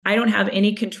I don't have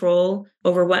any control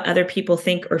over what other people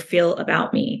think or feel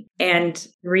about me. And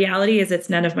the reality is it's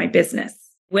none of my business.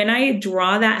 When I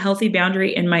draw that healthy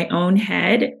boundary in my own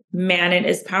head, man, it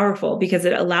is powerful because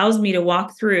it allows me to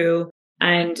walk through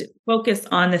and focus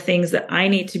on the things that I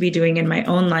need to be doing in my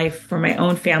own life for my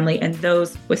own family and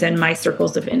those within my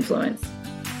circles of influence.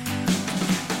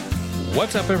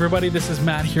 What's up, everybody? This is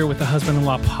Matt here with the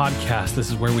Husband-in-Law Podcast. This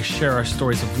is where we share our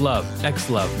stories of love,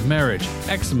 ex-love, marriage,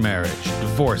 ex-marriage,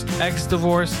 divorce,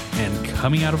 ex-divorce, and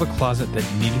coming out of a closet that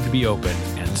needed to be opened,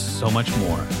 and so much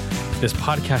more. This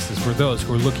podcast is for those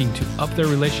who are looking to up their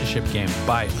relationship game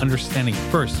by understanding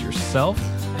first yourself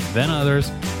and then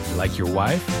others, like your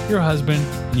wife, your husband,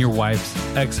 and your wife's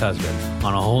ex-husband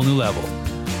on a whole new level.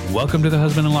 Welcome to the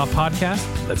Husband-in-Law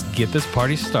Podcast. Let's get this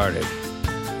party started.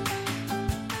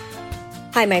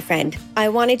 Hi, my friend. I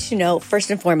wanted to know,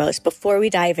 first and foremost, before we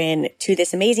dive in to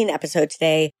this amazing episode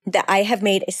today, that I have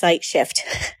made a slight shift.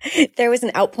 There was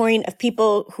an outpouring of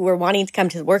people who were wanting to come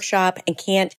to the workshop and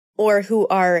can't, or who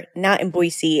are not in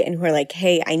Boise and who are like,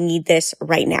 hey, I need this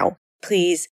right now.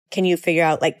 Please, can you figure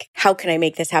out, how can I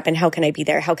make this happen? How can I be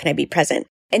there? How can I be present?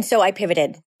 And so I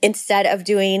pivoted. Instead of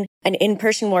doing an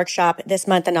in-person workshop this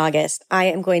month in August, I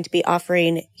am going to be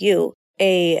offering you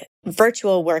a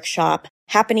virtual workshop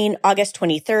happening August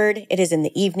 23rd. It is in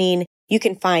the evening. You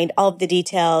can find all of the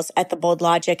details at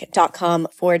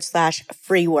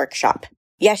theboldlogic.com/free workshop.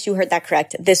 Yes, you heard that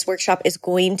correct. This workshop is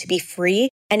going to be free,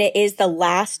 and it is the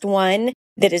last one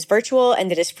that is virtual and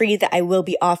that is free that I will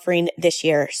be offering this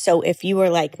year. So if you are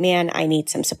like, man, I need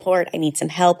some support, I need some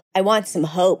help, I want some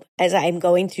hope as I'm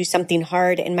going through something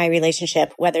hard in my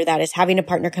relationship, whether that is having a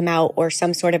partner come out or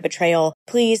some sort of betrayal,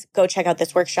 please go check out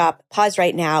this workshop. Pause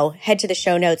right now, head to the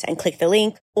show notes and click the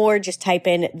link, or just type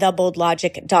in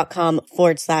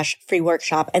theboldlogic.com/free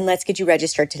workshop and let's get you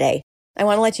registered today. I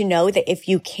want to let you know that if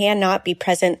you cannot be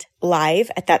present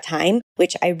live at that time,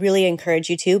 which I really encourage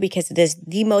you to, because it is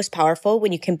the most powerful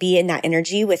when you can be in that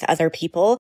energy with other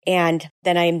people. And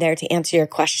then I am there to answer your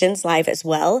questions live as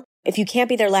well. If you can't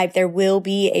be there live, there will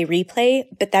be a replay,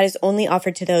 but that is only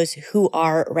offered to those who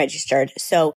are registered.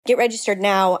 So get registered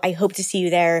now. I hope to see you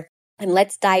there. And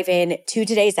let's dive in to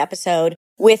today's episode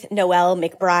with Noelle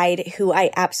McBride, who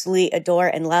I absolutely adore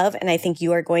and love. And I think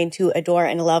you are going to adore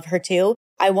and love her too.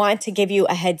 I want to give you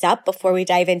a heads up before we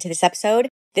dive into this episode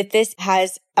that this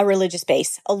has a religious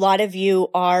base. A lot of you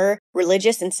are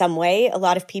religious in some way. A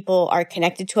lot of people are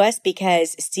connected to us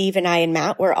because Steve and I and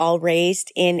Matt were all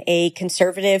raised in a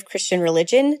conservative Christian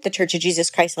religion, the Church of Jesus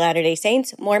Christ of Latter-day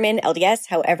Saints, Mormon, LDS,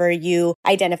 however you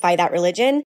identify that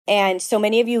religion. And so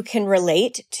many of you can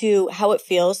relate to how it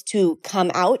feels to come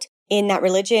out in that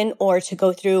religion or to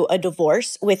go through a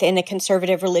divorce within a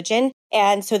conservative religion.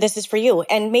 And so this is for you.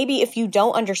 And maybe if you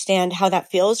don't understand how that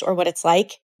feels or what it's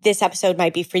like, this episode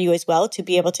might be for you as well, to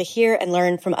be able to hear and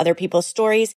learn from other people's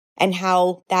stories and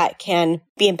how that can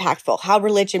be impactful, how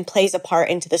religion plays a part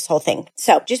into this whole thing.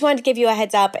 So just wanted to give you a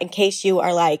heads up in case you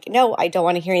are like, no, I don't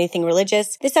want to hear anything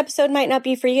religious. This episode might not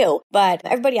be for you, but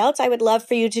everybody else, I would love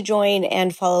for you to join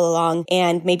and follow along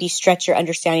and maybe stretch your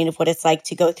understanding of what it's like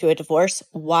to go through a divorce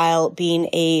while being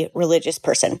a religious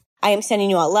person. I am sending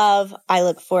you all love. I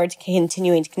look forward to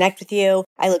continuing to connect with you.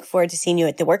 I look forward to seeing you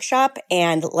at the workshop,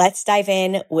 and let's dive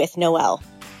in with Noelle.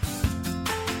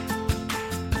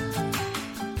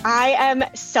 I am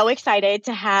so excited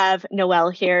to have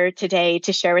Noelle here today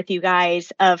to share with you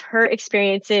guys of her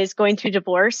experiences going through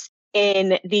divorce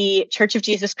in the Church of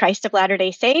Jesus Christ of Latter-day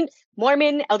Saints,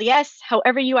 Mormon, LDS,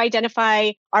 however you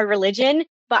identify our religion.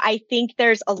 But I think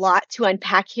there's a lot to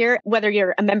unpack here, whether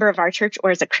you're a member of our church or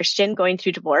as a Christian going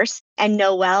through divorce. And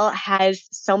Noelle has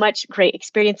so much great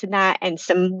experience in that and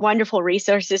some wonderful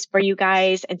resources for you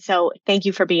guys. And so thank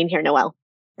you for being here, Noelle.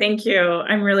 Thank you.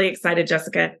 I'm really excited,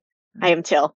 Jessica. I am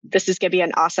too. This is going to be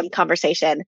an awesome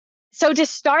conversation. So to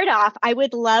start off, I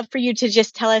would love for you to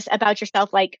just tell us about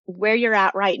yourself, like where you're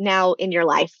at right now in your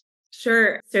life.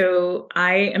 Sure. So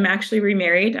I am actually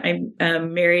remarried. I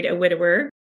married a widower.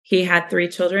 He had 3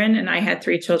 children and I had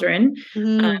 3 children.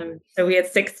 So we had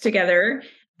 6 together.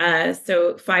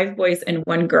 So 5 boys and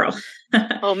 1 girl.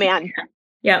 Oh, man.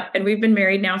 Yeah. And we've been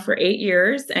married now for 8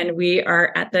 years and we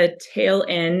are at the tail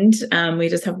end. We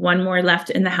just have 1 more left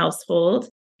in the household.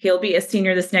 He'll be a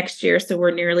senior this next year. So we're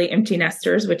nearly empty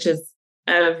nesters, which is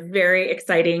a very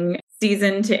exciting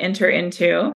season to enter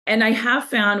into. And I have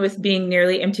found with being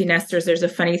nearly empty nesters, there's a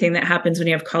funny thing that happens when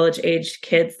you have college age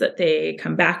kids that they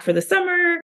come back for the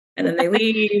summer and then they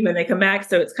leave and they come back.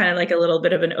 So it's kind of like a little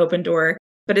bit of an open door,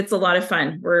 but it's a lot of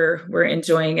fun. We're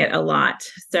enjoying it a lot.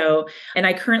 So, and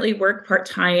I currently work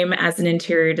part-time as an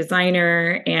interior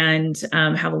designer and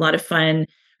have a lot of fun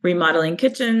remodeling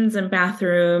kitchens and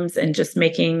bathrooms and just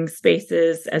making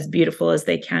spaces as beautiful as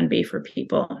they can be for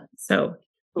people. So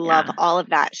love all of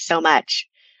that so much.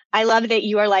 I love that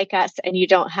you are like us and you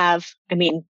don't have,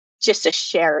 just a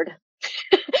shared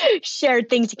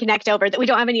thing to connect over, that we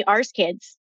don't have any ours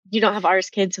kids. You don't have ours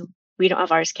kids. We don't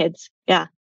have ours kids. Yeah.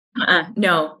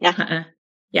 No. Yeah.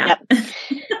 Yeah. Yep.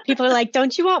 People are like,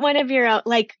 don't you want one of your own,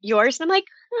 like yours? And I'm like,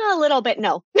 a little bit.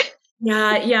 No.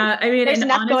 Yeah. I mean, there's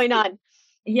enough going on.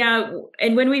 Yeah.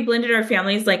 And when we blended our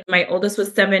families, like my oldest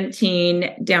was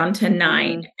 17 down to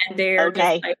 9, and they're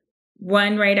just like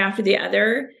one right after the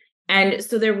other. And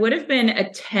so there would have been a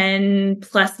 10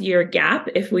 plus year gap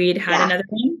if we'd had another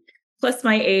one, plus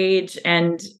my age,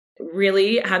 and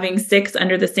really having 6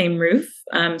 under the same roof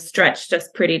stretched us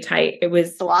pretty tight. It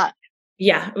was a lot.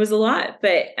 Yeah, it was a lot,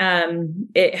 but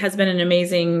it has been an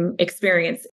amazing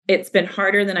experience. It's been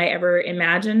harder than I ever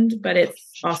imagined, but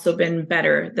it's also been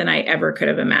better than I ever could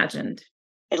have imagined.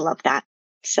 I love that.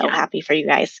 So happy for you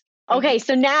guys. Okay,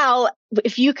 so now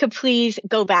if you could please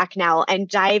go back now and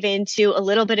dive into a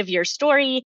little bit of your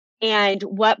story and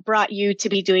what brought you to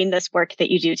be doing this work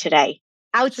that you do today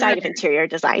outside of interior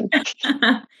design.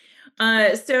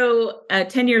 So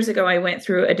 10 years ago, I went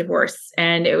through a divorce,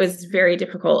 and it was very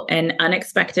difficult and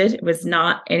unexpected. It was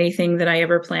not anything that I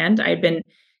ever planned. I'd been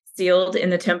sealed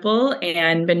in the temple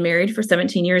and been married for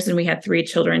 17 years, and we had 3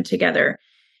 children together.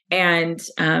 And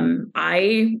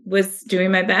I was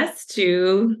doing my best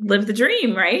to live the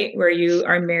dream, right? Where you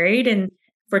are married and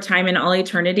for time in all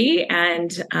eternity.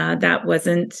 And that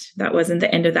wasn't the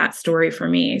end of that story for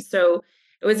me. So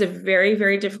it was a very,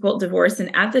 very difficult divorce.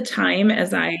 And at the time,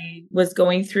 as I was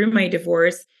going through my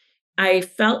divorce, I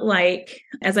felt like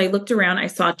as I looked around, I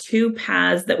saw 2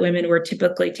 paths that women were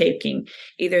typically taking.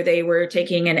 Either they were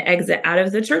taking an exit out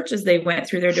of the church as they went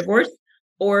through their divorce,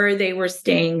 or they were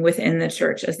staying within the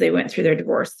church as they went through their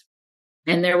divorce.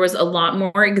 And there was a lot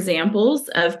more examples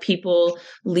of people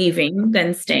leaving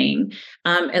than staying,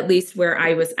 at least where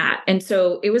I was at. And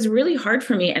so it was really hard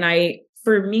for me. And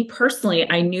for me personally,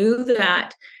 I knew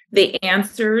that the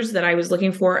answers that I was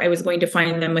looking for, I was going to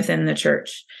find them within the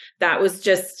church. That was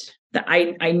just,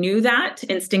 I knew that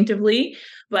instinctively,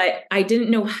 but I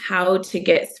didn't know how to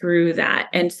get through that.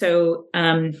 And so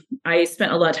I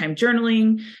spent a lot of time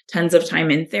journaling, tons of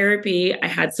time in therapy. I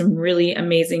had some really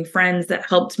amazing friends that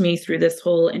helped me through this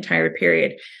whole entire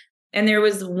period. And there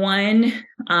was one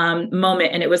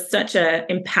moment, and it was such an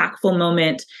impactful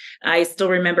moment. I still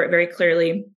remember it very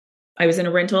clearly. I was in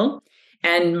a rental,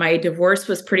 and my divorce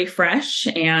was pretty fresh,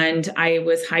 and I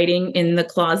was hiding in the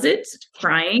closet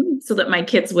crying so that my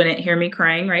kids wouldn't hear me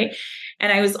crying, right?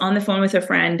 And I was on the phone with a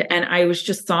friend, and I was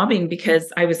just sobbing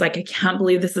because I was like, I can't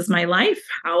believe this is my life.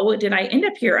 How did I end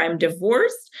up here? I'm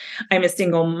divorced. I'm a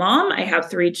single mom. I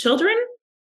have 3 children.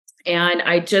 And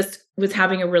I just was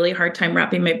having a really hard time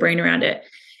wrapping my brain around it.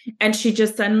 And she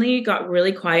just suddenly got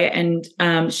really quiet.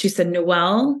 And she said,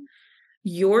 Noelle,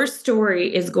 your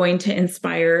story is going to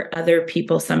inspire other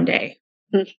people someday.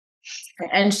 Mm-hmm.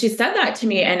 And she said that to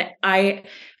me. And I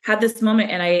had this moment,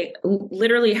 and I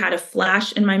literally had a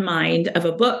flash in my mind of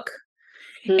a book,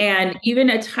 mm-hmm. and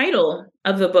even a title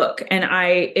of the book. And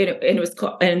it was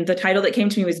called, and the title that came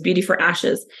to me was Beauty for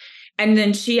Ashes. And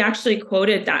then she actually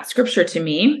quoted that scripture to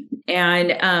me.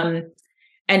 And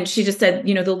she just said,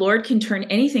 the Lord can turn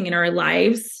anything in our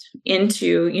lives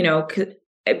into,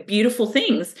 beautiful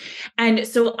things. And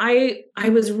so I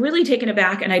was really taken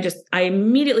aback, and I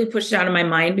immediately pushed it out of my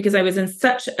mind because I was in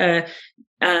such a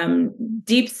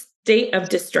deep state of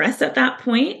distress at that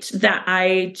point that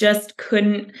I just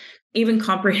couldn't even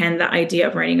comprehend the idea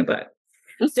of writing a book.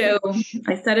 So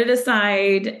I set it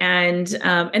aside, and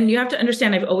you have to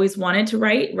understand, I've always wanted to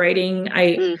writing.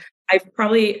 I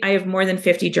have more than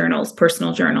 50 journals,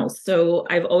 personal journals. So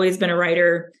I've always been a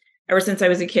writer ever since I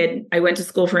was a kid. I went to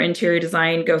school for interior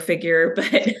design, go figure,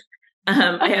 but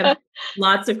I have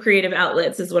lots of creative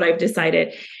outlets is what I've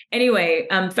decided. Anyway,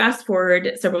 fast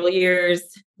forward several years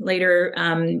later,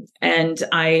 and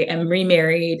I am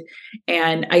remarried,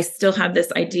 and I still have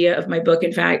this idea of my book.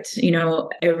 In fact,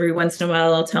 every once in a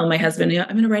while, I'll tell my husband, I'm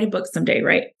going to write a book someday,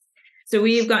 right? So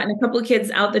we've gotten a couple of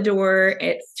kids out the door.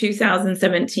 It's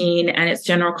 2017, and it's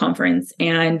General Conference,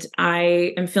 and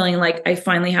I am feeling like I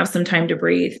finally have some time to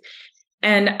breathe.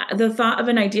 And the thought of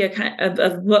an idea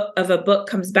of a book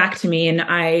comes back to me, and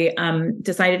I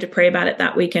decided to pray about it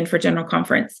that weekend for General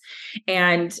Conference.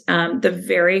 And the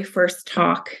very first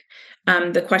talk,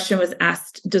 the question was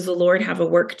asked, does the Lord have a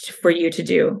work for you to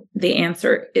do? The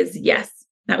answer is yes.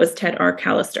 That was Ted R.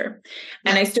 Callister.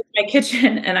 And I stood in my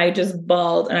kitchen and I just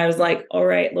bawled, and I was like, all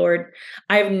right, Lord,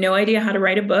 I have no idea how to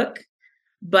write a book.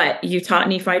 but you taught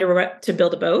Nephi to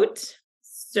build a boat,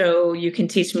 so you can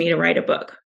teach me to write a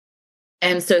book.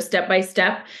 And so step by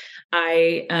step,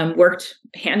 I worked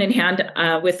hand in hand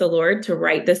with the Lord to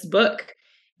write this book,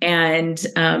 and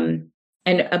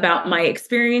about my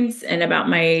experience and about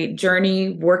my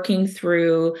journey working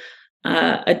through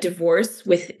a divorce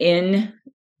within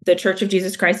the Church of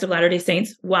Jesus Christ of Latter-day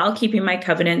Saints while keeping my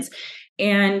covenants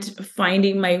and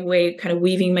finding my way, kind of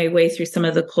weaving my way through some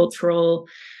of the cultural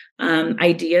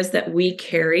ideas that we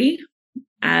carry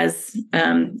as,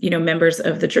 members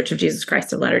of the Church of Jesus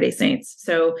Christ of Latter-day Saints.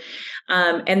 So,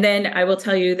 and then I will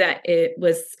tell you that it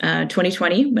was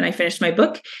 2020 when I finished my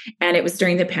book, and it was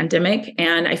during the pandemic,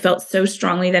 and I felt so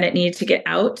strongly that it needed to get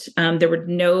out. There were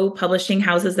no publishing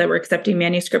houses that were accepting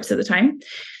manuscripts at the time.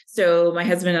 So my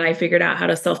husband and I figured out how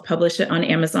to self-publish it on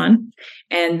Amazon.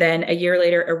 And then a year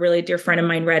later, a really dear friend of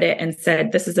mine read it and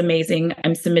said, "This is amazing.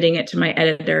 I'm submitting it to my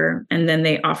editor." And then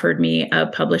they offered me a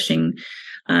publishing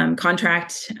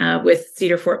contract with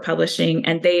Cedar Fort Publishing.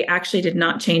 And they actually did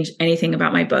not change anything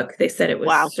about my book. They said it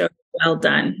was so well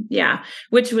done. Yeah.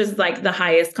 Which was like the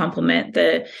highest compliment.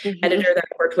 The editor that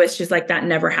I worked with, she's like, "That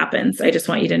never happens. I just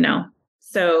want you to know."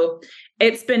 So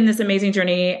it's been this amazing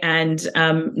journey, and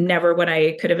never what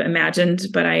I could have imagined,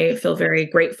 but I feel very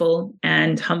grateful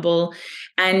and humble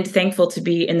and thankful to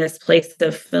be in this place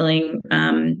of feeling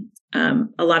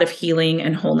a lot of healing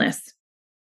and wholeness.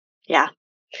 Yeah.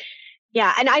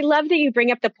 Yeah. And I love that you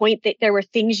bring up the point that there were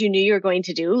things you knew you were going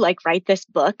to do, like write this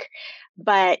book,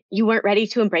 but you weren't ready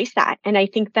to embrace that. And I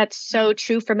think that's so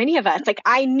true for many of us. Like,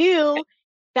 I knew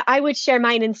that I would share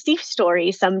mine and Steve's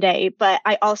story someday, but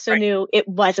I also knew it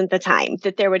wasn't the time,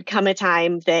 that there would come a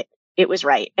time that it was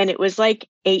right. And it was like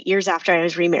 8 years after I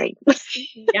was remarried.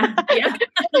 Yeah.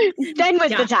 Then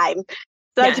was the time.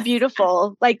 So that's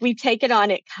beautiful. Like, we take it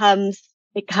on, it comes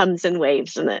in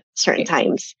waves and at certain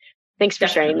times. Thanks for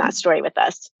sharing that story with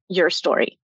us, your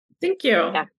story. Thank you.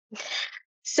 Yeah.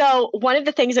 So one of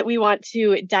the things that we want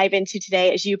to dive into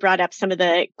today is you brought up some of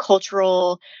the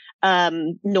cultural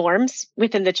norms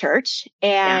within the church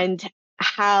and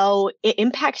how it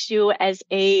impacts you as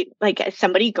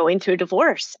somebody going through a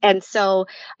divorce. And so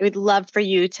I would love for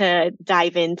you to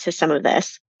dive into some of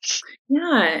this.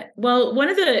 Yeah. Well, one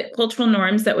of the cultural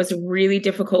norms that was really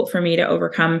difficult for me to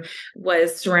overcome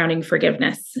was surrounding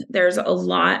forgiveness. There's a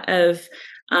lot of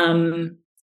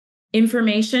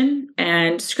information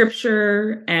and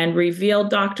scripture and revealed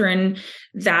doctrine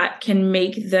that can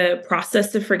make the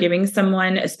process of forgiving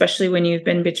someone, especially when you've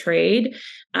been betrayed,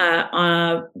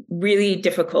 really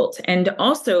difficult. And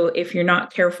also, if you're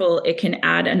not careful, it can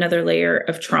add another layer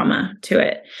of trauma to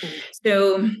it.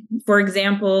 So, for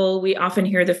example, we often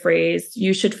hear the phrase,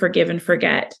 "You should forgive and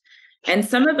forget." And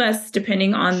some of us,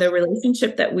 depending on the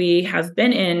relationship that we have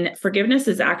been in, forgiveness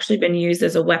has actually been used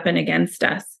as a weapon against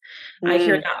us. I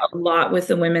hear that a lot with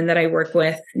the women that I work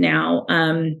with now,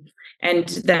 and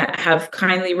that have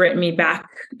kindly written me back,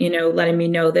 letting me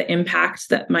know the impact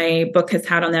that my book has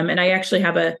had on them. And I actually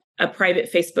have a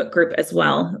private Facebook group as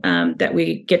well, that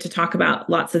we get to talk about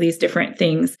lots of these different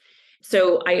things.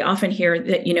 So I often hear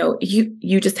that,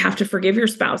 you just have to forgive your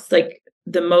spouse. Like,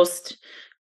 the most,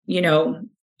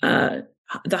 the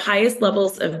highest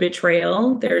levels of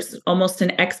betrayal, there's almost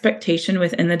an expectation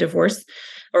within the divorce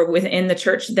or within the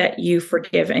church that you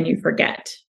forgive and you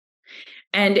forget.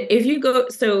 And if you go,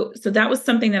 so that was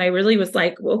something that I really was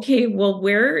like, okay, well,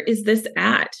 where is this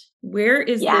at? Where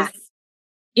is this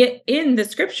in the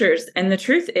scriptures? And the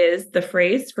truth is, the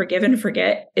phrase "forgive and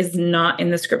forget" is not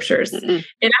in the scriptures.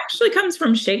 It actually comes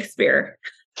from Shakespeare.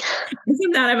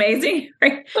 Isn't that amazing?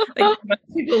 Right? Like, most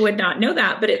people would not know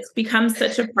that, but it's become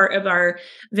such a part of our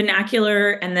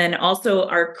vernacular and then also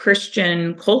our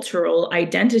Christian cultural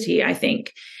identity, I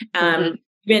think. Even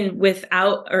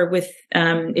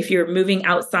if you're moving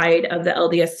outside of the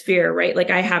LDS sphere, right?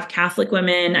 Like, I have Catholic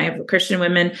women, I have Christian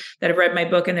women that have read my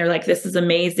book and they're like, "This is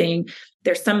amazing."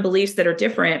 There's some beliefs that are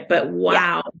different, but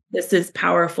wow, this is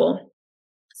powerful.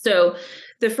 So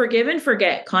the forgive and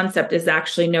forget concept is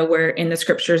actually nowhere in the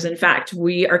scriptures. In fact,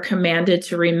 we are commanded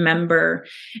to remember.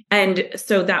 And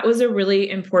so that was a really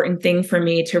important thing for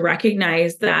me to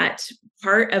recognize, that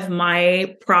part of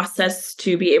my process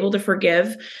to be able to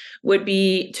forgive would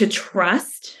be to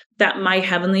trust that my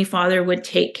Heavenly Father would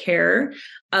take care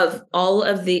of all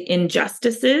of the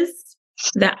injustices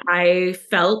that I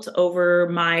felt over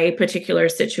my particular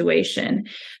situation.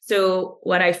 So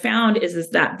what I found is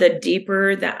that the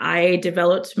deeper that I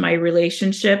developed my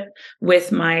relationship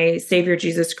with my Savior,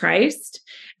 Jesus Christ,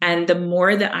 And the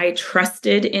more that I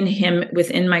trusted in him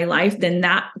within my life, then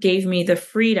that gave me the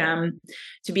freedom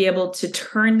to be able to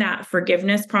turn that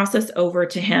forgiveness process over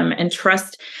to him and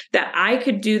trust that I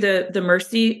could do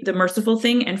the merciful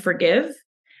thing and forgive.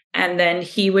 And then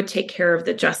he would take care of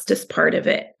the justice part of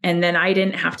it. And then I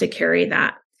didn't have to carry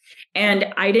that.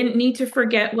 And I didn't need to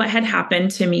forget what had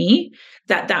happened to me,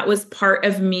 that was part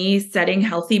of me setting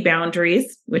healthy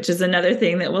boundaries, which is another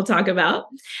thing that we'll talk about.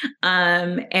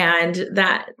 And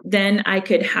that then I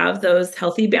could have those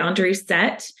healthy boundaries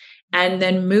set and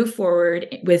then move forward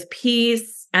with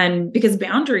peace. And because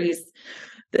boundaries,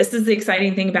 this is the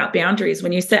exciting thing about boundaries.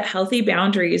 When you set healthy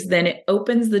boundaries, then it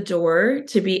opens the door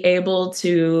to be able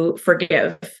to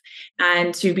forgive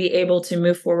and to be able to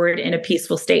move forward in a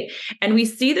peaceful state. And we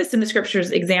see this in the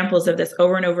scriptures, examples of this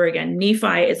over and over again.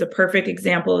 Nephi is a perfect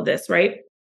example of this, right?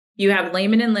 You have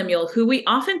Laman and Lemuel, who we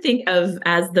often think of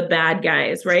as the bad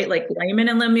guys, right? Like Laman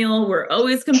and Lemuel were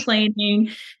always complaining.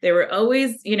 They were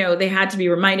always, they had to be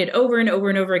reminded over and over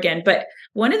and over again. But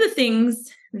one of the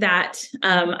things that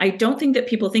I don't think that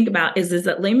people think about is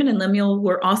that Laman and Lemuel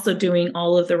were also doing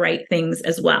all of the right things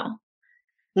as well.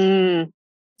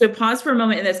 So pause for a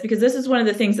moment in this, because this is one of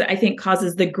the things that I think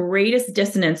causes the greatest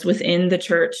dissonance within the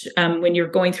church when you're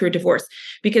going through a divorce,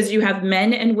 because you have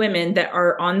men and women that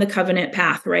are on the covenant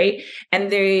path, right?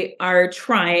 And they are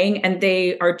trying and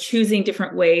they are choosing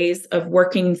different ways of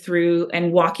working through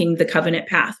and walking the covenant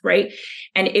path, right?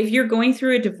 And if you're going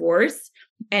through a divorce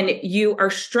and you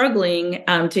are struggling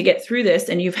to get through this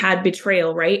and you've had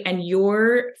betrayal, right? And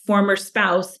your former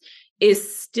spouse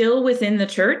is still within the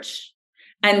church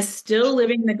and still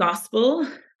living the gospel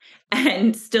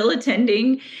and still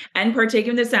attending and partaking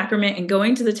of the sacrament and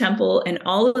going to the temple and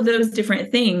all of those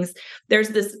different things, there's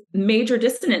this major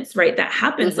dissonance, right? That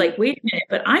happens. Like, wait a minute,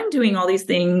 but I'm doing all these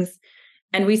things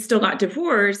and we still got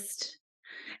divorced.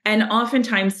 And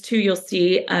oftentimes too, you'll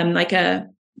see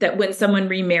that when someone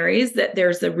remarries, that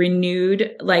there's a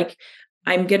renewed, like,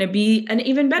 I'm going to be an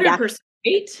even better person,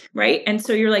 right? And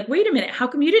so you're like, wait a minute, how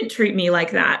come you didn't treat me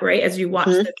like that, right? As you watch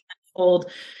this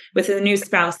unfold with a new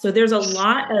spouse. So there's a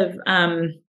lot of,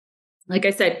 like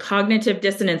I said, cognitive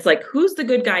dissonance, like who's the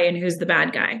good guy and who's the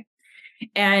bad guy.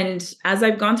 And as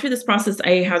I've gone through this process,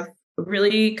 I have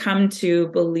really come to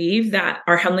believe that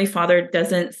our Heavenly Father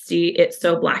doesn't see it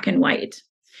so black and white.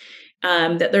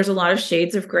 That there's a lot of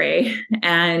shades of gray.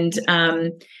 And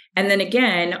then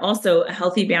again, also a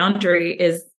healthy boundary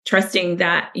is trusting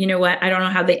that, you know what, I don't know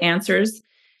how the answers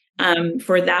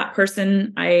for that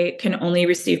person. I can only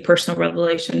receive personal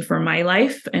revelation for my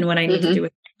life and what I need to do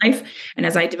with my life. And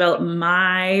as I develop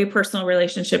my personal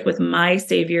relationship with my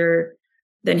Savior,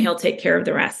 then he'll take care of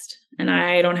the rest. And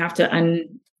I don't have to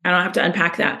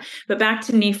unpack that. But back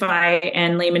to Nephi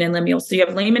and Laman and Lemuel. So you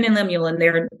have Laman and Lemuel,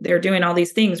 and they're doing all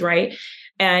these things, right?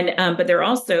 And but they're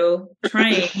also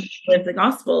trying to live the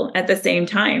gospel at the same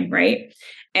time, right?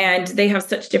 And they have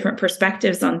such different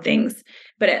perspectives on things.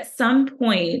 But at some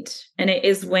point, and it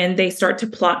is when they start to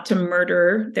plot to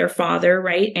murder their father,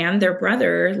 right, and their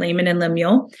brother, Laman and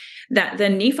Lemuel, that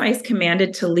then Nephi is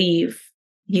commanded to leave.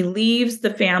 He leaves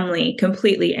the family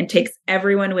completely and takes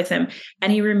everyone with him,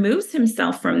 and he removes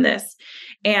himself from this.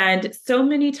 And so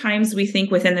many times we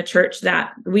think within the church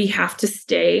that we have to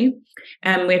stay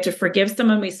and we have to forgive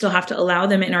someone. We still have to allow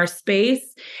them in our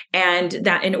space. And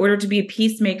that in order to be a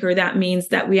peacemaker, that means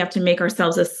that we have to make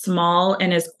ourselves as small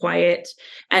and as quiet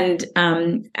and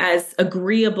as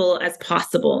agreeable as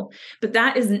possible. But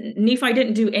Nephi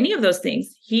didn't do any of those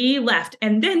things. He left.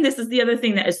 And then this is the other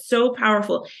thing that is so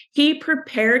powerful. He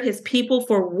prepared his people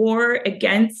for war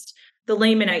against the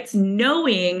Lamanites,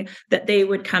 knowing that they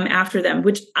would come after them,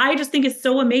 which I just think is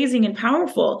so amazing and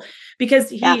powerful, because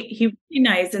he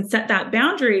recognized and set that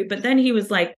boundary. But then he was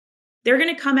like, they're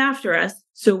going to come after us,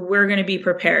 so we're going to be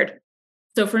prepared.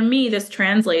 So for me, this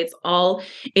translates all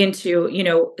into,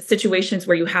 situations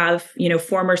where you have,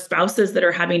 former spouses that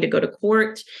are having to go to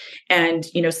court and,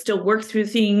 still work through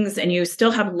things, and you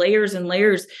still have layers and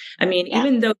layers. I mean,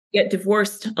 even though you get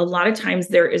divorced, a lot of times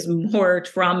there is more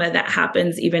trauma that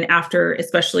happens even after,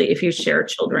 especially if you share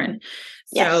children.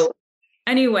 So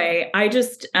anyway, I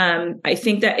just, I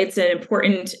think that it's an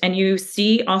important, and you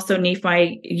see also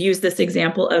Nephi use this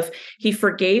example of he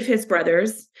forgave his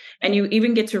brothers. And you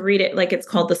even get to read it, like it's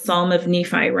called the Psalm of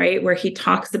Nephi, right? Where he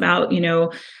talks about,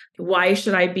 why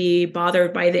should I be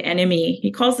bothered by the enemy?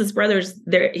 He calls his brothers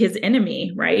his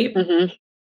enemy, right?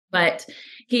 But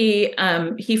he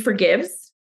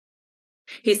forgives.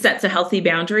 He sets a healthy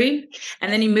boundary,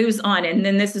 and then he moves on. And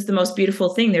then this is the most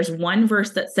beautiful thing. There's one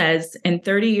verse that says, and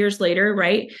 30 years later,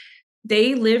 right,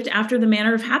 they lived after the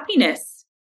manner of happiness.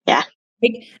 Yeah.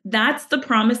 Like, that's the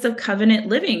promise of covenant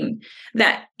living,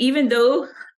 that even though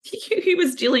he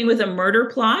was dealing with a murder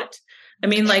plot, I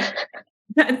mean, like,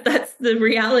 that's the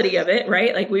reality of it,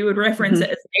 right? Like, we would reference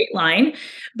it as Dateline,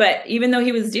 but even though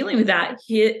he was dealing with that,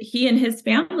 he and his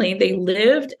family, they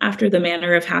lived after the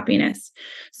manner of happiness.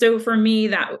 So for me,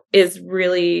 that is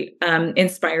really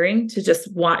inspiring to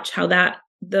just watch how that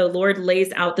the Lord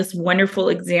lays out this wonderful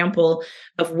example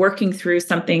of working through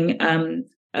something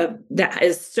that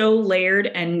is so layered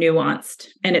and nuanced,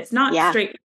 and it's not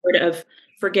straightforward of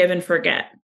forgive and forget.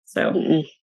 So.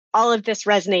 All of this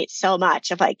resonates so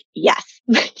much of like, yes,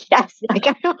 yes. Like,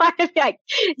 I want to be like,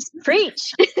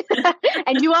 preach.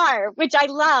 And you are, which I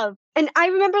love. And I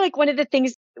remember like one of the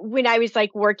things when I was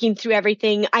like working through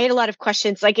everything, I had a lot of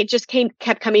questions. Like, it just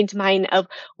kept coming to mind of,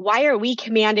 why are we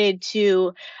commanded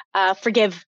to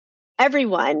forgive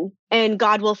everyone, and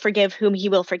God will forgive whom he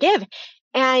will forgive?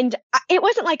 And it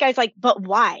wasn't like I was like, but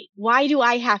why? Why do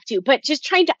I have to? But just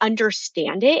trying to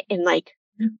understand it and like,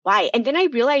 why? And then I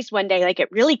realized one day, like,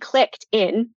 it really clicked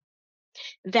in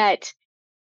that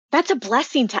that's a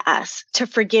blessing to us to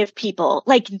forgive people.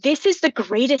 Like, this is the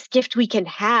greatest gift we can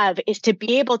have, is to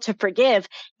be able to forgive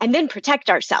and then protect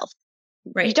ourselves.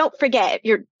 Right. You don't forget,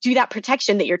 do that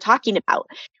protection that you're talking about.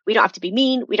 We don't have to be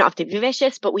mean. We don't have to be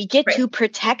vicious, but we get to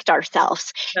protect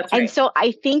ourselves. And so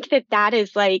I think that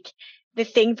is like the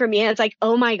thing for me. It's like,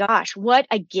 oh my gosh, what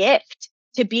a gift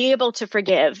to be able to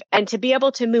forgive and to be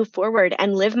able to move forward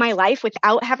and live my life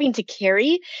without having to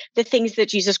carry the things that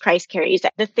Jesus Christ carries,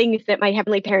 the things that my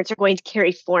heavenly parents are going to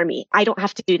carry for me. I don't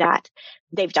have to do that.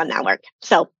 They've done that work.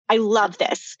 So I love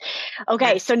this.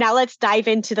 Okay. So now let's dive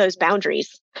into those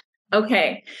boundaries.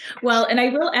 Okay. Well, and I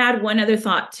will add one other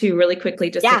thought too, really quickly,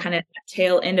 just to kind of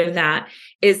tail end of that,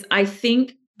 is I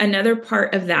think another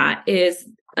part of that is,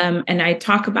 and I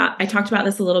talked about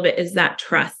this a little bit, is that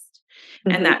trust.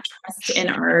 And that trust in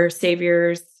our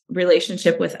Savior's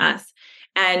relationship with us.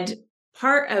 And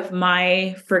part of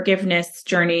my forgiveness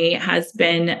journey has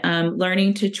been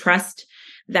learning to trust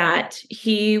that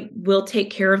he will take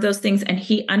care of those things, and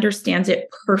he understands it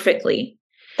perfectly.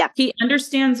 Yeah. He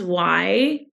understands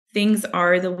why things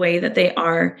are the way that they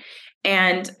are.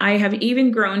 And I have even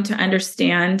grown to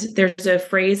understand, there's a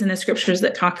phrase in the scriptures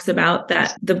that talks about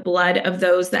that the blood of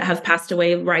those that have passed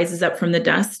away rises up from the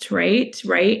dust, right?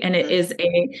 And it is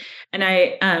and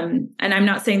I'm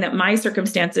not saying that my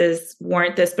circumstances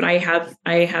warrant this, but I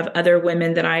have other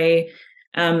women that I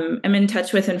am in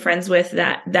touch with and friends with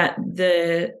that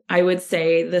I would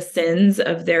say the sins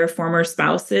of their former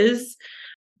spouses,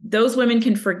 those women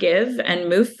can forgive and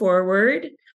move forward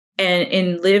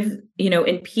and live,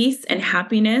 in peace and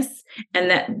happiness,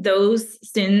 and that those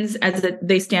sins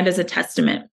they stand as a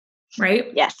testament, right?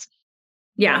 Yes.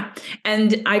 Yeah.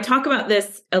 And I talk about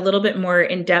this a little bit more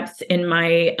in depth in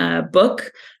my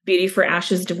book, Beauty for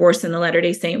Ashes, Divorce and the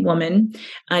Latter-day Saint Woman.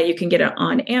 You can get it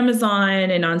on Amazon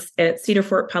and at Cedar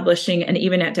Fort Publishing, and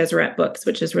even at Deseret Books,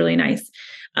 which is really nice.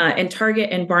 And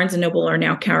Target and Barnes & Noble are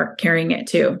now carrying it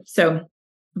too. So,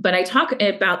 but I talk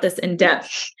about this in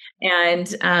depth,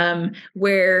 and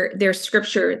where there's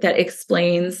scripture that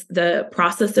explains the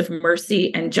process of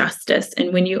mercy and justice.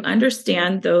 And when you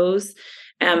understand those,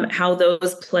 how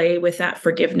those play with that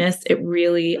forgiveness, it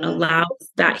really allows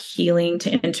that healing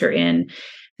to enter in.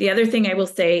 The other thing I will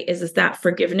say is that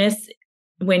forgiveness,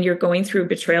 when you're going through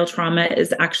betrayal trauma,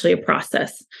 is actually a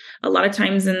process. A lot of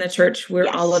times in the church, we're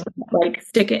all about like,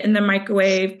 stick it in the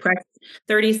microwave, press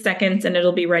 30 seconds and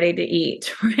it'll be ready to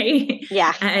eat, right?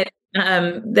 Yeah. And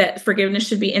that forgiveness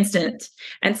should be instant.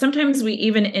 And sometimes we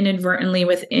even inadvertently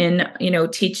within,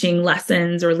 teaching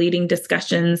lessons or leading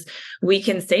discussions, we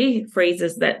can say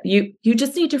phrases that you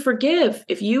just need to forgive.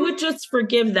 If you would just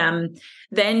forgive them,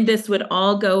 then this would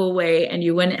all go away and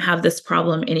you wouldn't have this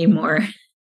problem anymore.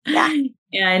 Yeah.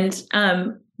 And,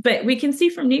 but we can see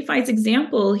from Nephi's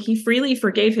example, he freely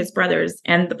forgave his brothers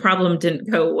and the problem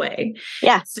didn't go away.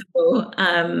 Yeah. So,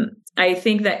 I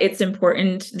think that it's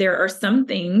important. There are some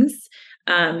things,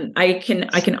 I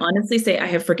can honestly say I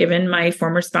have forgiven my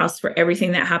former spouse for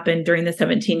everything that happened during the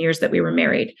 17 years that we were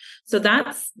married. So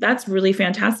that's really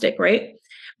fantastic. Right.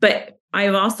 But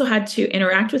I've also had to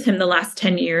interact with him the last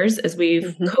 10 years as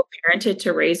we've co-parented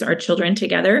to raise our children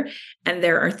together. And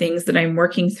there are things that I'm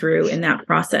working through in that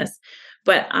process.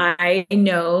 But I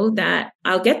know that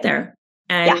I'll get there.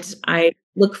 And I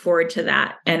look forward to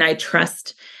that. And I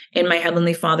trust in my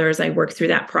Heavenly Father as I work through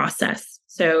that process.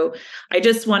 So I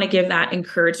just want to give that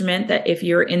encouragement that if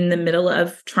you're in the middle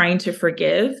of trying to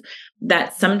forgive,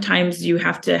 that sometimes you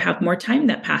have to have more time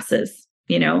that passes,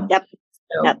 Yep.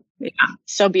 So, yeah.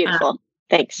 So beautiful.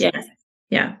 Thanks. Yes.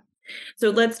 Yeah.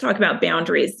 So let's talk about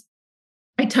boundaries.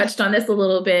 I touched on this a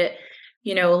little bit.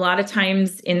 You know, a lot of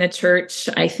times in the church,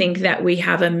 I think that we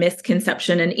have a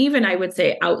misconception, and even I would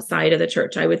say outside of the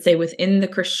church, I would say within the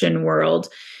Christian world,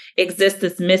 exists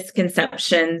this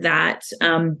misconception that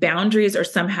boundaries are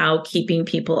somehow keeping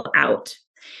people out.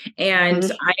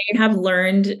 And I have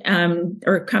learned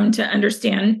or come to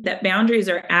understand that boundaries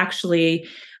are actually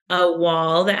a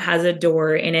wall that has a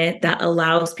door in it that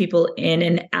allows people in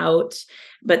and out,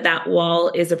 but that wall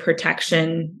is a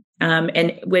protection.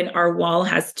 And when our wall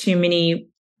has too many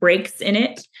breaks in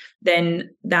it, then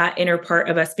that inner part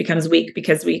of us becomes weak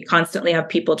because we constantly have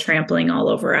people trampling all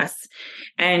over us.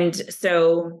 And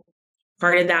so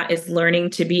part of that is learning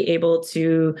to be able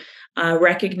to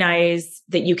recognize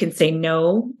that you can say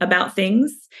no about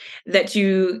things, that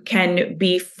you can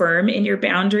be firm in your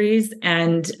boundaries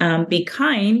and be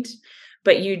kind,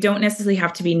 but you don't necessarily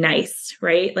have to be nice,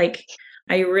 right? Like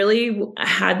I really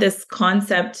had this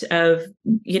concept of,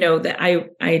 you know, that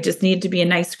I just need to be a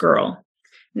nice girl.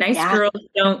 Nice girls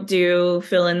don't do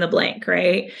fill in the blank,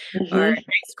 right? Or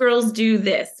nice girls do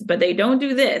this, but they don't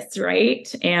do this,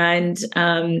 right? And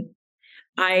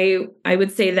I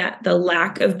would say that the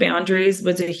lack of boundaries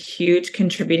was a huge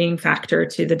contributing factor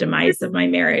to the demise of my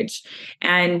marriage.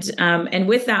 And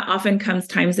with that often comes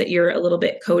times that you're a little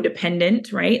bit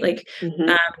codependent, right? Like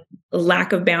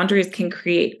lack of boundaries can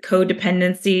create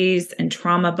codependencies and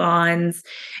trauma bonds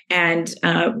and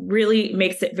really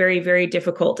makes it very, very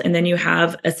difficult. And then you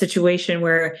have a situation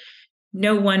where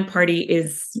no one party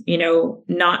is, you know,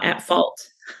 not at fault.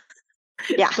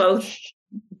 Yeah.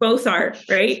 Both are,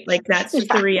 right? Like that's just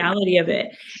the reality of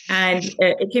it. And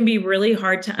it can be really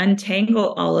hard to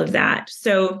untangle all of that.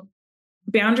 So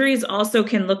boundaries also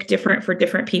can look different for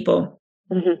different people.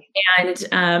 And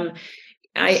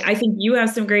I think you have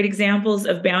some great examples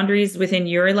of boundaries within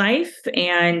your life.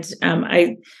 And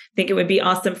I think it would be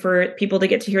awesome for people to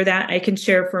get to hear that. I can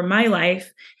share for my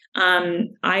life.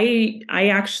 I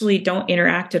actually don't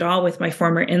interact at all with my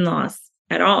former in-laws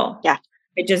at all. Yeah.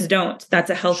 I just don't. That's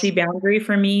a healthy boundary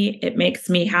for me. It makes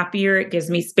me happier. It gives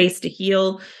me space to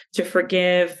heal, to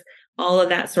forgive, all of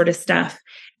that sort of stuff.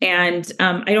 And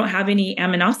I don't have any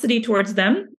animosity towards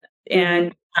them.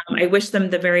 And I wish them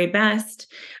the very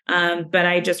best. But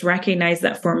I just recognize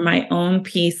that for my own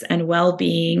peace and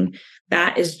well-being,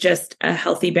 that is just a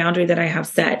healthy boundary that I have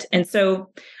set. And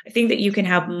so I think that you can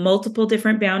have multiple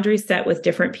different boundaries set with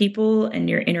different people and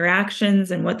your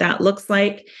interactions and what that looks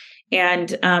like.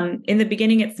 And in the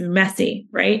beginning, it's messy,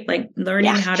 right? Like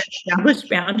learning how to establish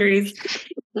boundaries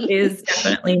is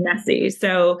definitely messy.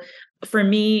 So for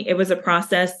me, it was a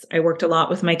process. I worked a lot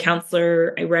with my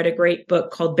counselor. I read a great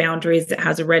book called Boundaries that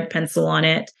has a red pencil on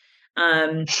it.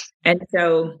 And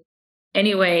so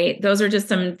anyway, those are just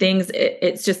some things.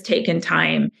 It's just taken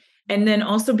time. And then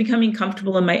also becoming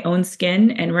comfortable in my own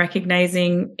skin and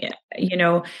recognizing, you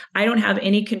know, I don't have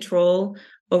any control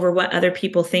over what other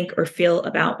people think or feel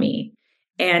about me.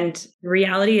 And the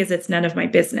reality is it's none of my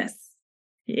business.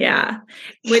 Yeah.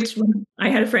 Which I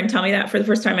had a friend tell me that for the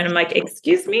first time and I'm like,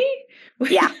 excuse me?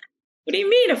 Yeah. What do you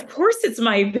mean? Of course it's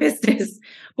my business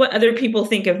what other people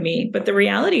think of me. But the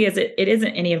reality is it isn't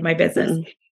any of my business.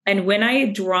 And when I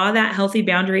draw that healthy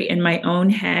boundary in my own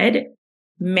head,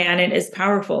 man, it is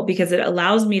powerful because it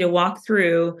allows me to walk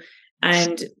through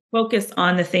and focus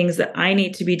on the things that I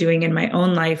need to be doing in my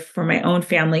own life for my own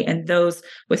family and those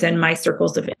within my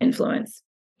circles of influence.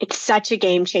 It's such a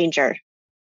game changer.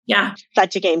 Yeah.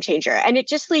 Such a game changer. And it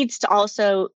just leads to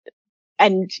also,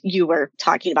 and you were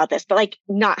talking about this, but like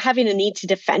not having a need to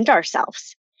defend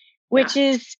ourselves, which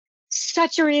is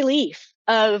such a relief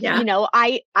of, you know,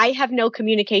 I have no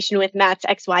communication with Matt's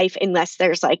ex-wife unless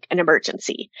there's like an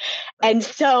emergency. And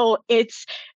so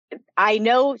I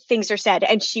know things are said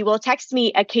and she will text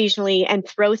me occasionally and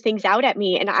throw things out at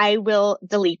me and I will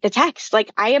delete the text. Like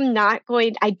I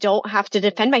don't have to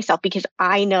defend myself because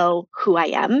I know who I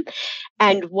am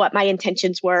and what my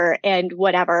intentions were and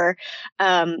whatever.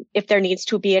 If there needs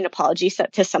to be an apology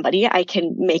to somebody, I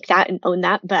can make that and own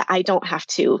that, but I don't have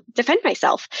to defend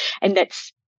myself. And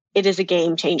it is a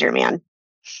game changer, man.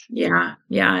 Yeah.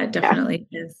 Yeah, it definitely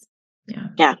is. Yeah.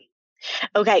 Yeah.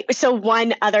 Okay. So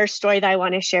one other story that I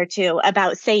want to share too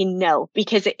about saying no,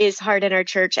 because it is hard in our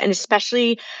church. And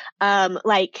especially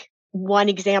like one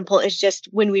example is just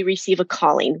when we receive a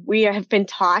calling, we have been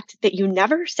taught that you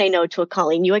never say no to a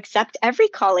calling. You accept every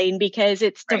calling because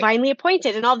it's divinely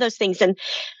appointed and all those things. And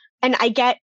I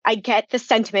get the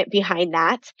sentiment behind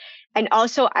that. And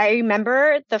also I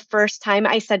remember the first time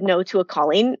I said no to a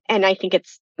calling, and I think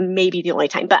it's maybe the only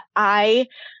time, but I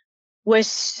was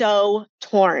so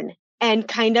torn. And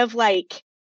kind of like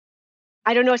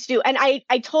I don't know what to do. And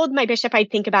I told my bishop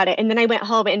I'd think about it. And then I went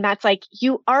home and Matt's like,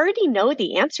 you already know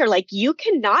the answer. Like, you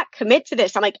cannot commit to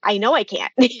this. I'm like, I know I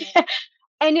can't.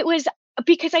 And it was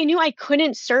because I knew I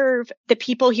couldn't serve the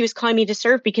people he was calling me to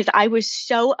serve because I was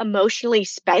so emotionally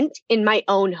spent in my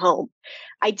own home.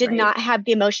 I did not have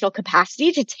the emotional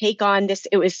capacity to take on this.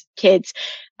 It was kids,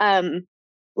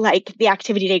 like the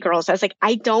activity day girls. I was like,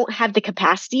 I don't have the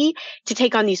capacity to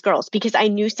take on these girls because I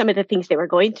knew some of the things they were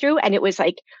going through. And it was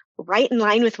like right in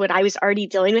line with what I was already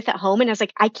dealing with at home. And I was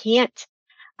like, I can't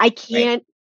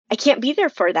be there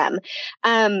for them.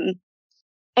 And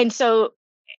so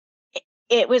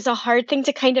it was a hard thing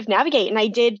to kind of navigate. And I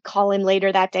did call him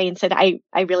later that day and said, I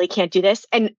really can't do this.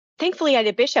 And thankfully I had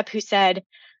a bishop who said,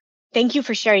 thank you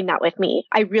for sharing that with me.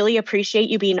 I really appreciate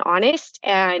you being honest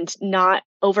and not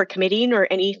overcommitting or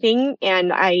anything.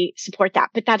 And I support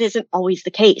that, but that isn't always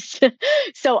the case.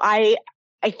 So I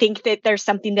think that there's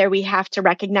something there we have to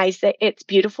recognize that it's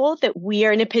beautiful that we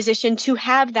are in a position to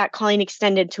have that calling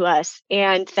extended to us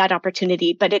and that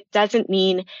opportunity, but it doesn't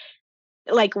mean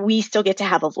like we still get to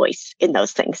have a voice in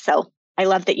those things. So I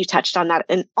love that you touched on that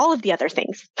and all of the other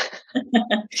things.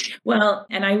 Well,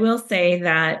 and I will say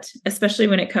that, especially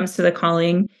when it comes to the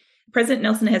calling, President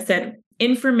Nelson has said,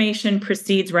 information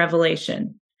precedes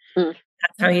revelation. That's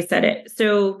how he said it.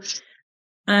 So,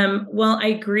 while I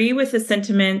agree with the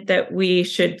sentiment that we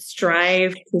should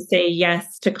strive to say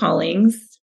yes to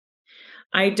callings,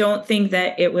 I don't think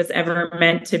that it was ever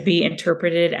meant to be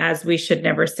interpreted as we should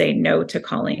never say no to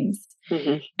callings.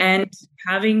 And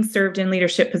having served in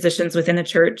leadership positions within the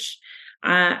church,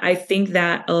 I think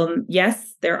that,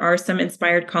 yes, there are some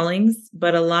inspired callings,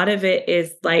 but a lot of it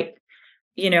is like,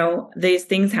 these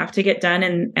things have to get done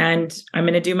and I'm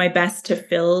going to do my best to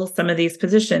fill some of these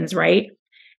positions, right?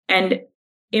 And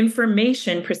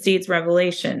information precedes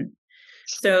revelation.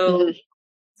 So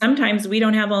sometimes we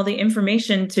don't have all the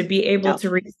information to be able to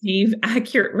receive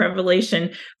accurate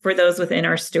revelation for those within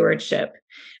our stewardship.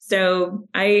 So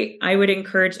I would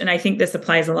encourage, and I think this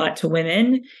applies a lot to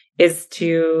women, is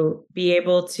to be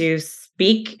able to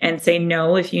speak and say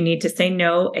no if you need to say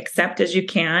no, accept as you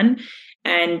can,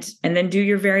 and then do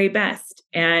your very best.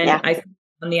 And I think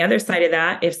on the other side of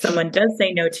that, if someone does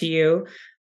say no to you,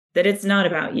 that it's not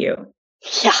about you.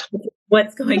 Yeah.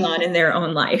 What's going on in their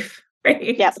own life,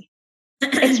 right? Yep.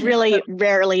 It's really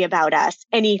rarely about us.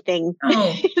 Anything.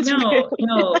 No.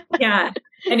 Yeah.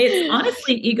 And it's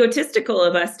honestly egotistical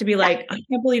of us to be like, I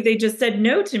can't believe they just said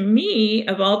no to me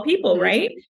of all people,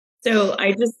 right? So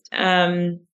I just,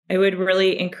 I would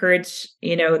really encourage,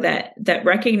 that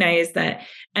recognize that.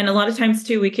 And a lot of times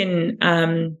too, we can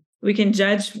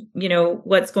judge,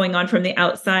 what's going on from the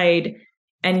outside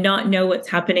and not know what's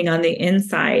happening on the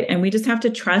inside. And we just have to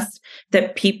trust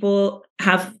that people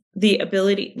have the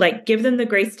ability, like give them the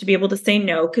grace to be able to say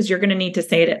no, because you're going to need to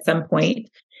say it at some point.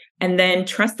 And then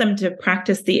trust them to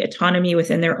practice the autonomy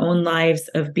within their own lives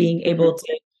of being able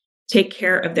to take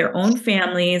care of their own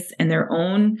families and their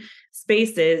own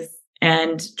spaces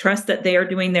and trust that they are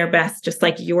doing their best, just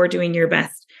like you're doing your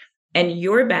best. And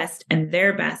your best and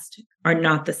their best are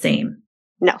not the same.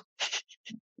 No.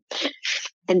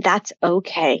 And that's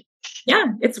okay. Yeah,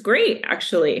 it's great,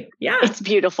 actually. Yeah. It's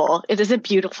beautiful. It is a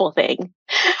beautiful thing.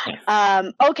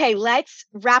 Yes. Okay, let's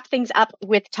wrap things up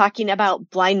with talking about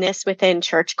blindness within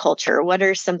church culture. What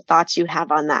are some thoughts you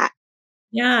have on that?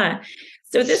 Yeah.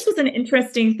 So this was an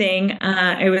interesting thing.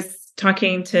 I was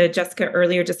talking to Jessica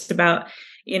earlier just about,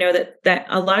 that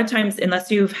a lot of times,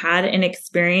 unless you've had an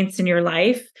experience in your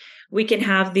life, we can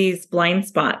have these blind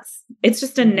spots. It's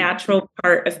just a natural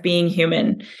part of being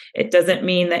human. It doesn't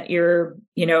mean that you're,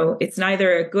 it's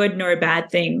neither a good nor a bad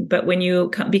thing. But when you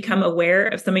become aware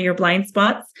of some of your blind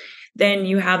spots, then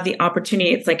you have the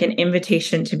opportunity. It's like an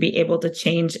invitation to be able to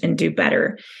change and do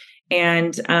better.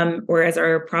 And, or as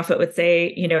our prophet would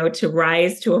say, to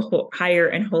rise to a higher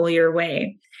and holier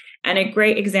way. And a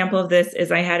great example of this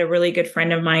is I had a really good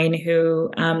friend of mine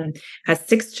who has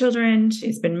 6 children.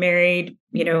 She's been married,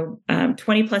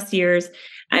 20 plus years.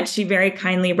 And she very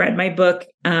kindly read my book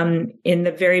in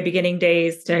the very beginning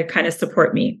days to kind of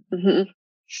support me.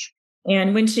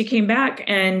 And when she came back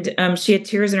and she had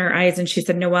tears in her eyes and she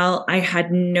said, Noelle, I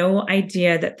had no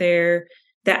idea that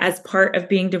as part of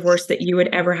being divorced, that you would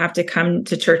ever have to come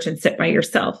to church and sit by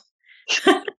yourself.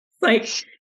 Like,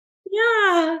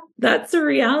 yeah, that's a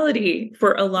reality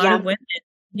for a lot of women,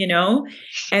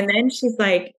 And then she's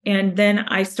like, and then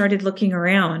I started looking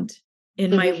around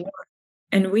in my ward,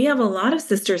 and we have a lot of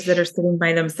sisters that are sitting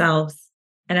by themselves.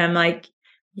 And I'm like,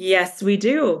 yes, we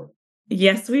do.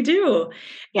 Yes, we do.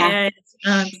 Yeah.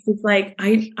 And she's like,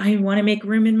 I want to make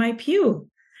room in my pew.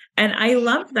 And I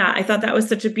loved that. I thought that was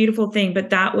such a beautiful thing, but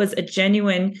that was a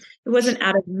genuine, it wasn't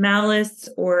out of malice,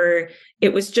 or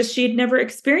it was just, she'd never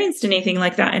experienced anything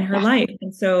like that in her life.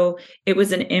 And so it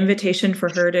was an invitation for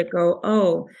her to go,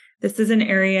 oh, this is an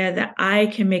area that I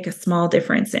can make a small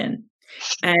difference in.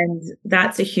 And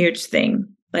that's a huge thing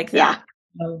like that.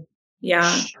 So,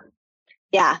 yeah.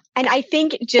 Yeah. And I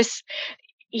think just,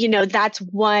 that's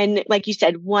one, like you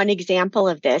said, one example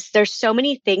of this. There's so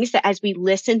many things that as we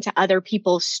listen to other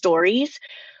people's stories,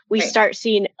 we start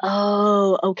seeing,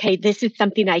 oh, okay, this is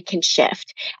something I can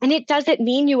shift. And it doesn't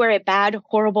mean you were a bad,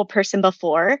 horrible person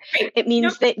before. It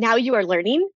means that now you are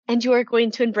learning and you are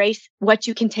going to embrace what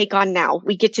you can take on now.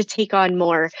 We get to take on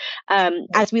more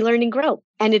as we learn and grow.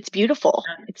 And it's beautiful.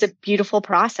 It's a beautiful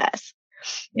process.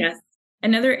 Yes.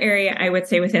 Another area I would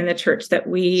say within the church that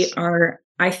we are,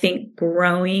 I think,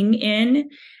 growing in,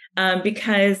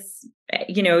 because,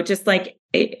 just like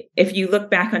if you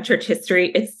look back on church history,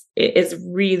 it is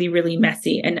really, really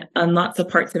messy, and lots of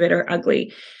parts of it are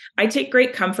ugly. I take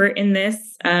great comfort in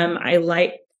this. I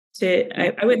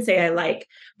wouldn't say I like,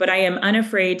 but I am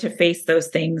unafraid to face those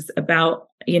things about,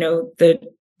 the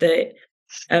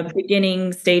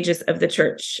beginning stages of the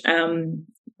church,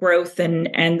 growth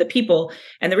and the people.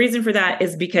 And the reason for that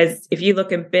is because if you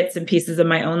look at bits and pieces of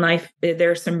my own life, there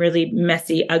are some really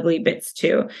messy, ugly bits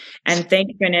too. And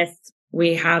thank goodness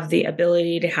we have the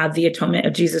ability to have the atonement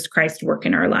of Jesus Christ work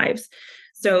in our lives.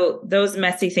 So those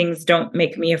messy things don't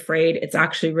make me afraid. It's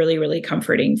actually really, really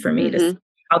comforting for me to see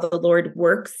how the Lord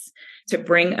works to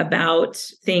bring about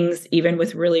things, even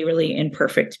with really, really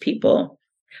imperfect people.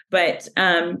 But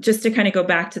just to kind of go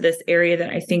back to this area that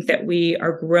I think that we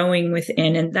are growing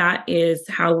within, and that is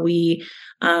how we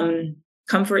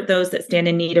comfort those that stand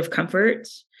in need of comfort,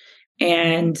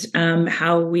 and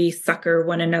how we succor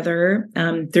one another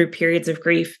through periods of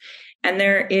grief. And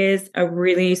there is a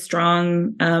really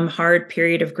strong, hard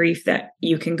period of grief that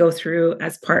you can go through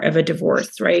as part of a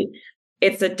divorce, right?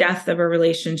 It's a death of a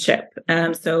relationship.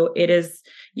 So it is,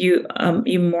 you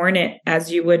mourn it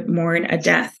as you would mourn a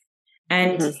death.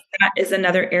 And that is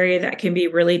another area that can be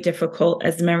really difficult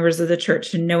as members of the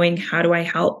church, and knowing how do I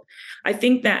help. I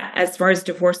think that as far as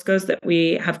divorce goes, that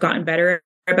we have gotten better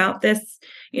about this.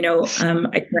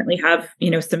 I currently have,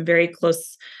 some very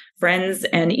close friends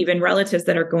and even relatives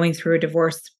that are going through a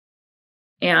divorce,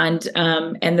 and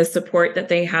the support that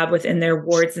they have within their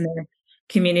wards and their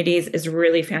communities is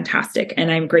really fantastic.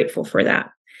 And I'm grateful for that.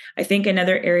 I think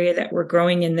another area that we're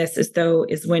growing in this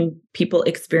is when people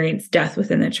experience death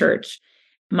within the church.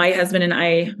 My husband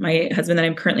that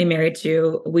I'm currently married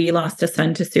to, we lost a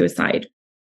son to suicide.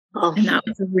 Oh. And that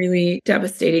was a really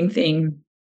devastating thing.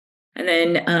 And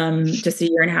then just a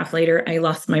year and a half later, I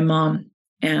lost my mom.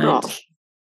 And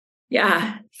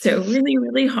so really,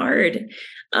 really hard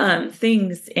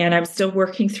things. And I'm still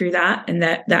working through that and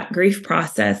that grief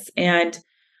process. And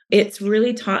it's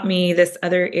really taught me this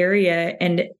other area.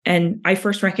 And I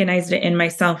first recognized it in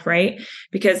myself, right?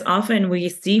 Because often we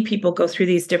see people go through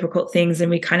these difficult things and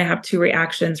we kind of have two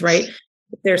reactions, right?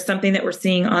 If there's something that we're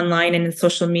seeing online and in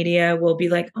social media, we'll be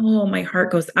like, oh, my heart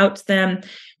goes out to them.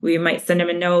 We might send them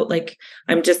a note like,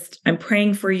 I'm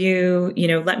praying for you.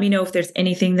 Let me know if there's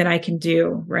anything that I can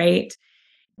do, right?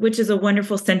 Which is a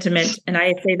wonderful sentiment. And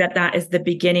I say that is the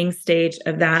beginning stage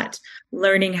of that,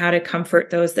 learning how to comfort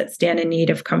those that stand in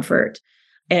need of comfort.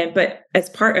 But as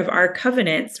part of our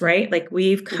covenants, right? Like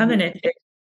we've covenanted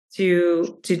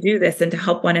to do this and to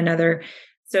help one another.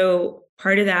 So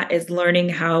part of that is learning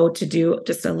how to do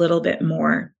just a little bit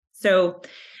more. So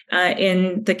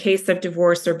in the case of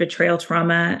divorce or betrayal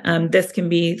trauma, this can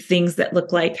be things that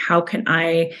look like, how can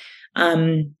I,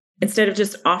 instead of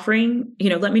just offering,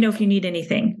 let me know if you need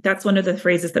anything. That's one of the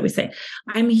phrases that we say.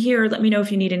 I'm here. Let me know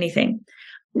if you need anything.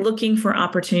 Looking for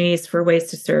opportunities for ways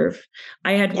to serve.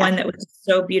 I had one that was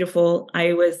so beautiful.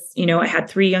 I had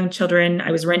 3 young children.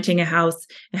 I was renting a house.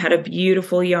 I had a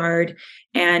beautiful yard,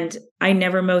 and I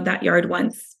never mowed that yard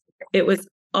once. It was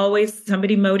always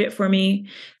somebody mowed it for me.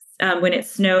 When it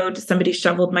snowed, somebody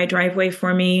shoveled my driveway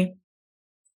for me.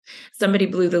 Somebody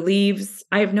blew the leaves.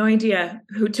 I have no idea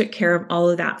who took care of all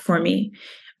of that for me,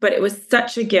 but it was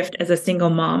such a gift as a single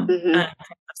mom to have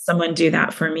someone do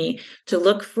that for me, to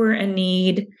look for a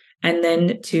need and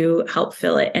then to help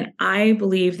fill it. And I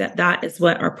believe that is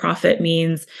what our prophet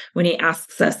means when he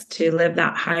asks us to live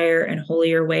that higher and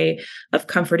holier way of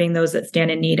comforting those that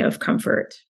stand in need of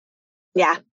comfort.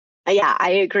 Yeah. Yeah, I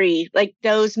agree. Like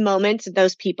those moments,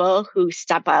 those people who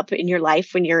step up in your life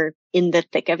when you're in the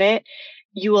thick of it,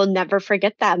 you will never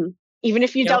forget them. even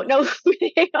if you don't know who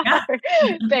they are.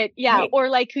 But right. Or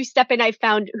like I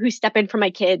found who step in for my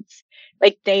kids.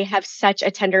 Like they have such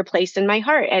a tender place in my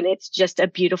heart, and it's just a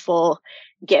beautiful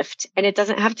gift. And it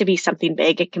doesn't have to be something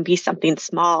big. It can be something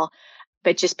small,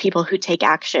 but just people who take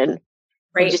action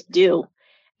and just do.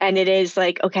 And it is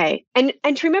like, okay. And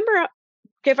to remember,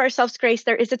 give ourselves grace.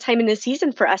 There is a time in the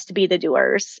season for us to be the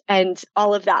doers and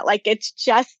all of that. Like, it's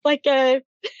just like it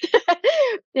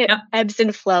ebbs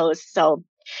and flows. So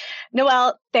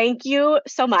Noelle, thank you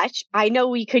so much. I know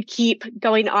we could keep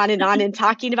going on and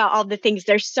talking about all the things.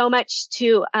 There's so much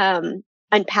to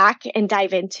unpack and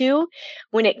dive into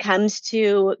when it comes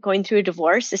to going through a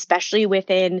divorce, especially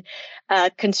within a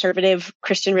conservative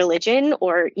Christian religion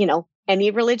or,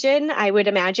 any religion, I would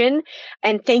imagine.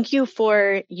 And thank you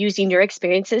for using your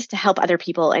experiences to help other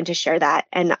people and to share that.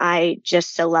 And I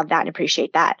just so love that and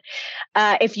appreciate that.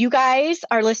 If you guys,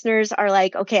 our listeners, are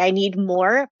like, okay, I need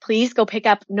more, please go pick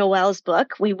up Noelle's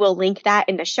book. We will link that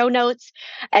in the show notes,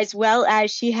 as well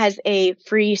as she has a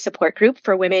free support group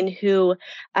for women who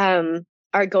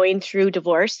are going through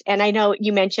divorce. And I know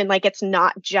you mentioned like it's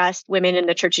not just women in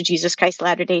the Church of Jesus Christ of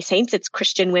Latter-day Saints, it's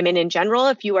Christian women in general.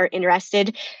 If you are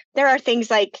interested, there are things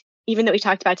like, even that we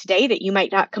talked about today, that you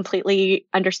might not completely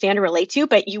understand or relate to,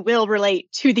 but you will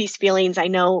relate to these feelings. I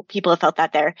know people have felt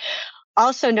that there.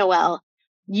 Also, Noelle,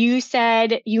 you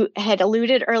said you had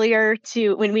alluded earlier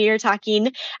to when we were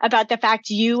talking about the fact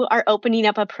you are opening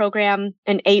up a program,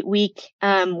 an 8-week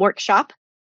workshop.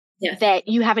 Yes. That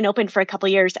you haven't opened for a couple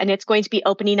of years, and it's going to be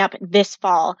opening up this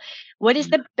fall. What is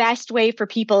the best way for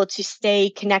people to stay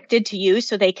connected to you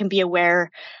so they can be aware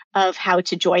of how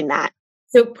to join that?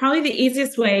 So probably the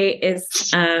easiest way is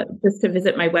just to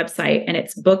visit my website, and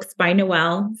it's Books by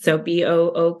Noelle. So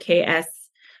BOOKSBYNOELLE.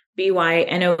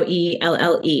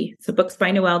 So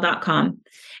booksbynoelle.com.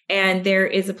 And there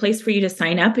is a place for you to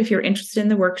sign up if you're interested in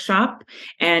the workshop,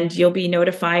 and you'll be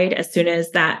notified as soon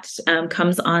as that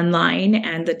comes online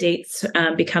and the dates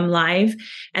become live.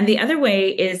 And the other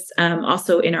way is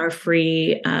also in our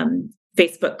free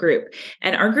Facebook group.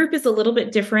 And our group is a little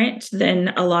bit different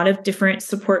than a lot of different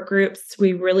support groups.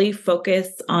 We really focus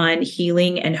on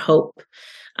healing and hope.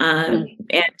 And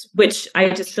which I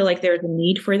just feel like there's a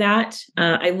need for that.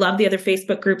 I love the other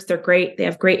Facebook groups. They're great. They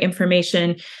have great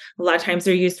information. A lot of times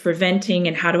they're used for venting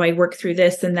and how do I work through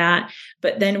this and that.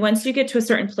 But then once you get to a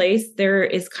certain place, there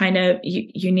is kind of,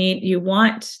 you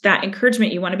want that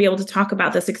encouragement. You want to be able to talk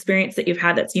about this experience that you've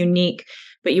had that's unique,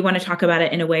 but you want to talk about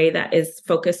it in a way that is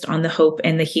focused on the hope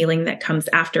and the healing that comes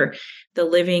after, the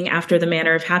living after the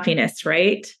manner of happiness,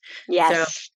 right? Yes. So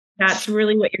that's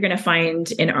really what you're going to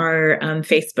find in our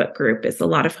Facebook group is a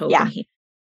lot of hope and healing.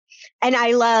 And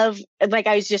I love, like,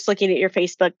 I was just looking at your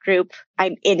Facebook group.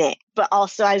 I'm in it, but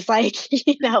also I was like,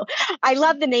 I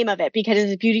love the name of it because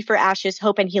it's Beauty for Ashes,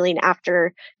 Hope and Healing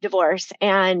After Divorce.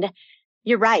 And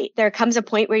you're right. There comes a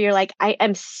point where you're like, I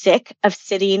am sick of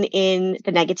sitting in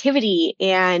the negativity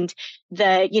and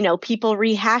the, people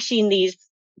rehashing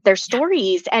their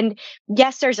stories. And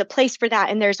yes, there's a place for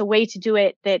that. And there's a way to do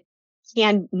it that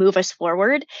can move us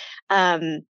forward.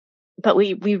 But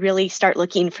we really start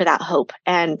looking for that hope.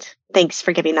 And thanks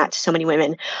for giving that to so many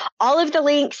women. All of the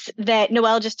links that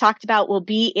Noelle just talked about will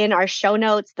be in our show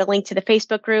notes, the link to the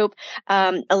Facebook group,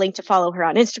 a link to follow her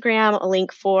on Instagram, a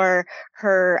link for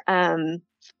her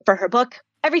book.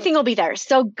 Everything will be there.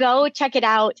 So go check it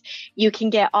out. You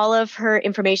can get all of her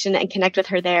information and connect with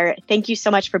her there. Thank you so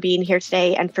much for being here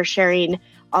today and for sharing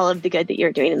all of the good that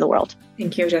you're doing in the world.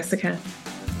 Thank you, Jessica.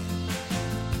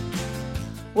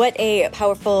 What a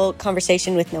powerful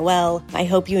conversation with Noelle. I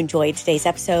hope you enjoyed today's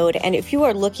episode. And if you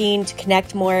are looking to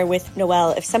connect more with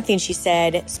Noelle, if something she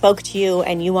said spoke to you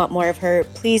and you want more of her,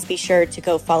 please be sure to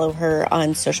go follow her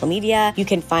on social media. You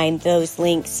can find those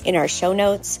links in our show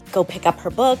notes. Go pick up her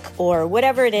book or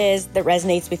whatever it is that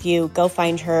resonates with you. Go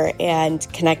find her and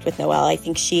connect with Noelle. I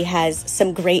think she has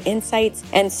some great insights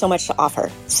and so much to offer.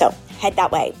 So head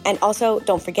that way. And also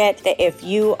don't forget that if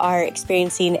you are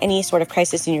experiencing any sort of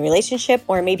crisis in your relationship,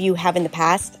 or maybe you have in the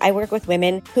past, I work with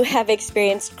women who have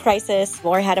experienced crisis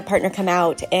or had a partner come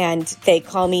out and they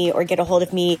call me or get a hold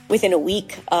of me within a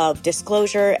week of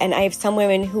disclosure. And I have some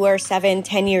women who are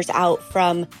 7-10 years out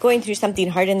from going through something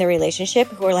hard in their relationship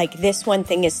who are like, this one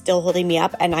thing is still holding me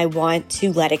up and I want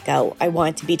to let it go. I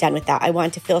want to be done with that. I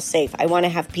want to feel safe. I want to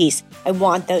have peace. I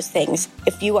want those things.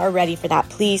 If you are ready for that,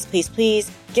 please, please, please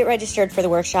get registered for the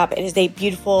workshop. It is a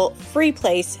beautiful, free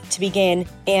place to begin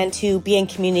and to be in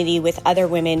community with other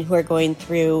women who are going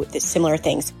through similar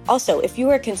things. Also, if you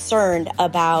are concerned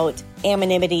about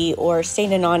anonymity or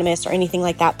staying anonymous or anything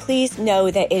like that, please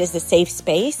know that it is a safe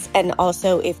space. And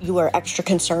also, if you are extra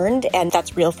concerned and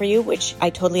that's real for you, which I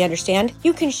totally understand,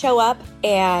 you can show up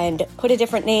and put a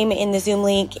different name in the Zoom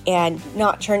link and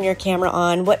not turn your camera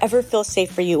on, whatever feels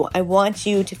safe for you. I want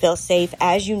you to feel safe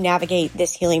as you navigate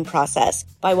this healing process.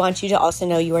 But I want you to also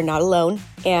know you are not alone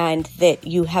and that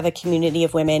you have a community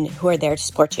of women who are there to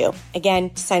support you.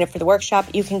 Again, to sign up for the workshop,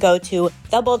 you can go to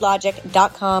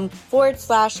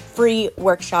theboldlogic.com/free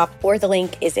workshop, or the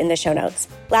link is in the show notes.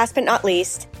 Last but not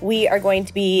least, we are going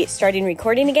to be starting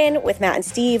recording again with Matt and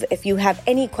Steve. If you have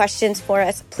any questions for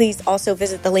us, please also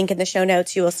visit the link in the show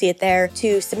notes. You will see it there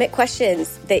to submit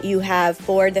questions that you have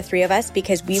for the three of us,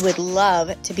 because we would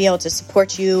love to be able to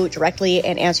support you directly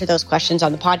and answer those questions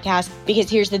on the podcast.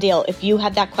 Because here's the deal. If you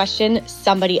have that question,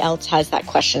 somebody else has that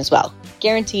question as well.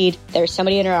 Guaranteed, there's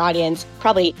somebody in our audience,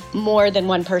 probably more than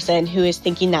one person, who is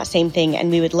thinking that same thing. And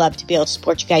we would love to be able to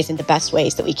support you guys in the best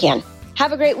ways that we can.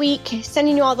 Have a great week.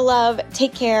 Sending you all the love.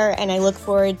 Take care. And I look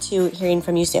forward to hearing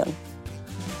from you soon.